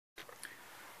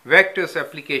Vectors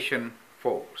application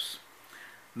force.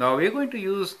 Now we are going to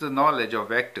use the knowledge of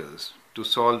vectors to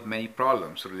solve many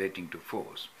problems relating to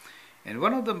force. And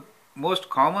one of the most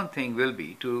common thing will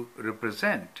be to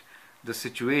represent the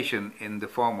situation in the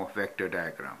form of vector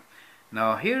diagram.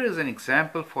 Now here is an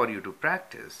example for you to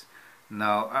practice.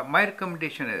 Now my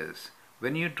recommendation is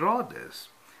when you draw this,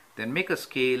 then make a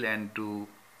scale and do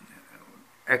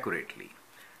accurately.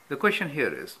 The question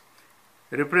here is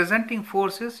representing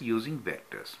forces using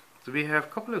vectors. So we have a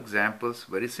couple of examples,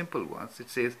 very simple ones. It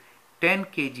says 10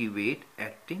 kg weight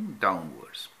acting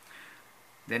downwards.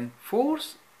 Then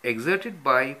force exerted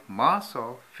by mass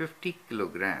of 50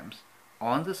 kilograms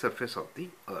on the surface of the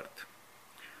earth.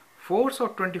 Force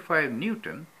of 25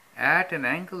 Newton at an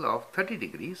angle of 30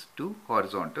 degrees to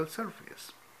horizontal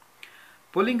surface.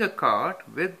 Pulling a cart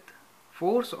with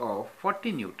force of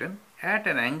 40 Newton at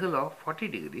an angle of 40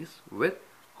 degrees with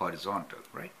horizontal,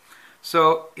 right?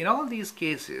 So in all these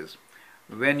cases,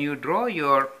 when you draw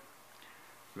your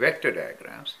vector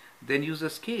diagrams, then use a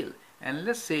scale. And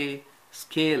let's say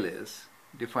scale is,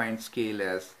 define scale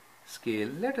as scale.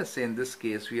 Let us say in this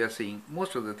case, we are seeing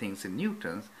most of the things in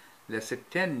newtons. Let's say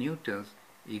 10 newtons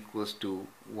equals to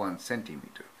 1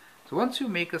 centimeter. So once you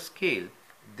make a scale,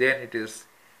 then it is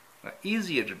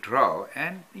easier to draw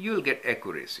and you will get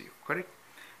accuracy, correct?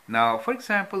 Now, for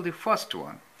example, the first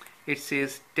one, it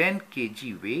says 10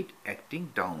 kg weight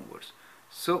acting downwards.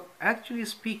 So actually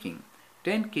speaking,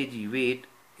 10 kg weight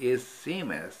is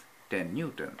same as 10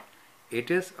 Newton.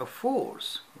 It is a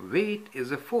force. Weight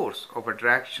is a force of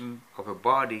attraction of a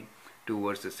body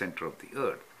towards the center of the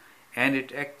earth, and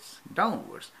it acts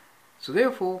downwards. So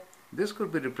therefore, this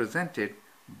could be represented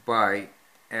by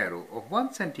arrow of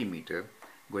 1 centimeter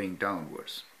going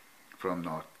downwards from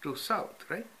north to south,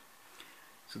 right?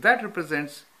 So that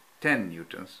represents 10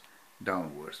 newtons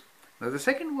downwards. Now the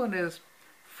second one is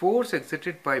force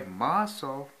exerted by mass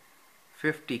of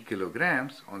 50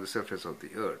 kilograms on the surface of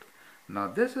the earth. Now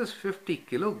this is 50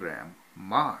 kilogram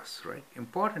mass, right?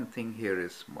 Important thing here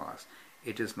is mass.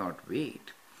 It is not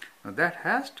weight. Now that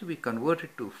has to be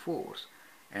converted to force,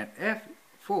 and F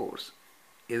force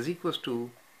is equals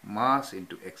to mass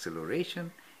into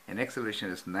acceleration, and acceleration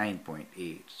is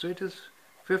 9.8. So it is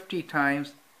 50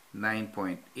 times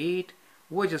 9.8,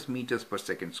 which is meters per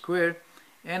second square,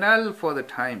 and I'll for the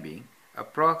time being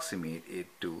approximate it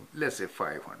to, let's say,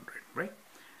 500, right?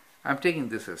 I'm taking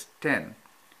this as 10,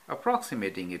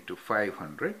 approximating it to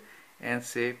 500, and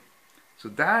say, so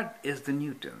that is the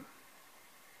Newton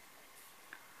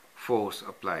force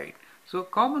applied. So a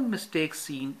common mistake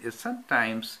seen is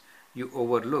sometimes you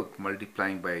overlook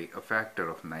multiplying by a factor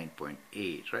of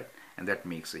 9.8, right? And that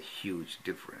makes a huge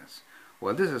difference.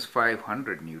 Well, this is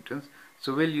 500 newtons,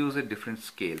 so we'll use a different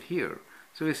scale here.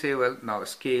 So we say, well, now a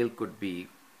scale could be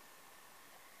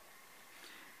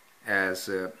as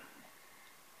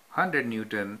 100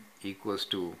 Newton equals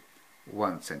to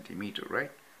 1 centimeter, right?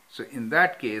 So in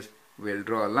that case, we'll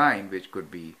draw a line which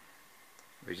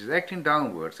is acting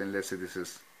downwards, and let's say this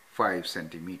is 5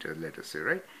 centimeters, let us say,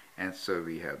 right? And so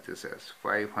we have this as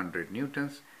 500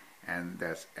 newtons, and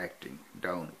that's acting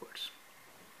downwards.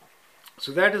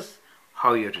 So that is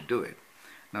how you have to do it.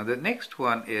 Now the next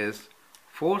one is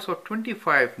force of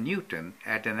 25 Newton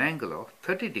at an angle of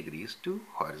 30 degrees to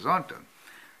horizontal.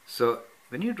 So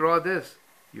when you draw this,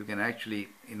 you can actually,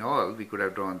 in all, we could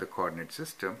have drawn the coordinate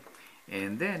system,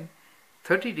 and then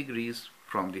 30 degrees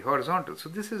from the horizontal. So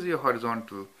this is your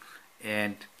horizontal,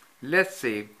 and let's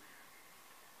say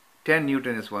 10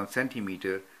 Newton is 1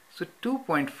 centimeter, so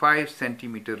 2.5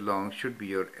 centimeter long should be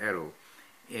your arrow,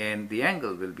 and the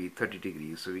angle will be 30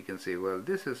 degrees. So we can say, well,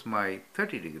 this is my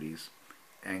 30 degrees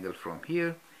angle from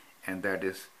here, and that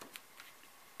is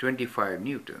 25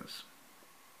 newtons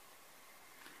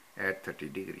at 30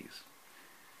 degrees.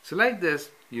 So like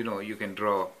this, you can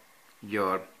draw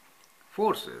your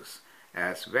forces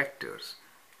as vectors.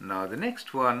 Now the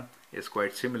next one is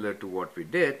quite similar to what we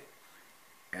did,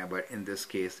 but in this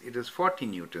case it is 40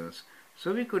 newtons.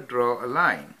 So we could draw a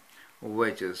line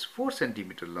which is 4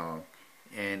 centimeter long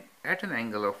and at an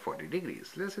angle of 40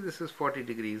 degrees. Let's say this is 40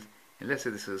 degrees, and let's say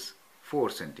this is 4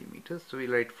 centimeters. So we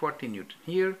write 40 Newton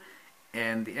here,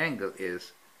 and the angle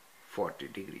is 40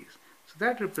 degrees. So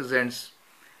that represents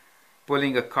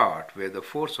pulling a cart with a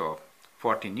force of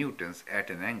 40 newtons at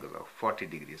an angle of 40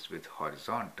 degrees with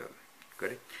horizontal.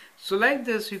 Correct? So like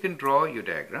this, you can draw your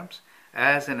diagrams.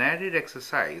 As an added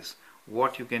exercise,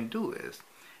 what you can do is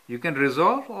you can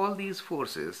resolve all these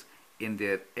forces in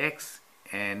their x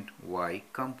and y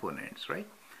components, right?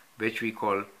 Which we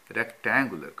call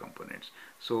rectangular components.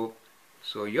 So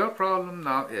your problem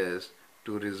now is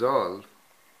to resolve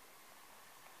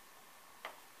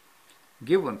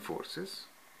given forces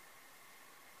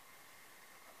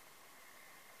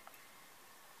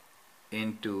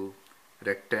into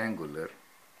rectangular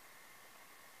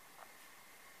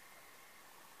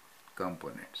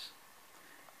components.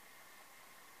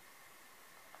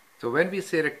 So when we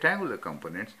say rectangular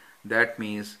components, that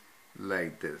means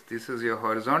like this. This is your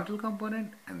horizontal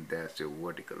component and that's your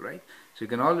vertical, right? So you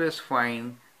can always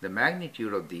find the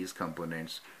magnitude of these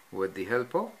components with the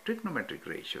help of trigonometric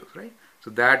ratios, right? So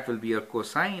that will be your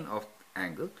cosine of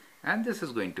angle and this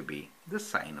is going to be the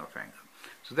sine of angle.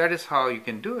 So that is how you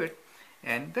can do it,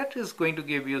 and that is going to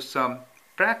give you some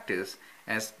practice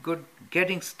as good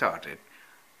getting started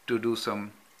to do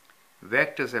some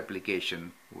vectors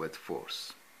application with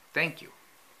force. Thank you.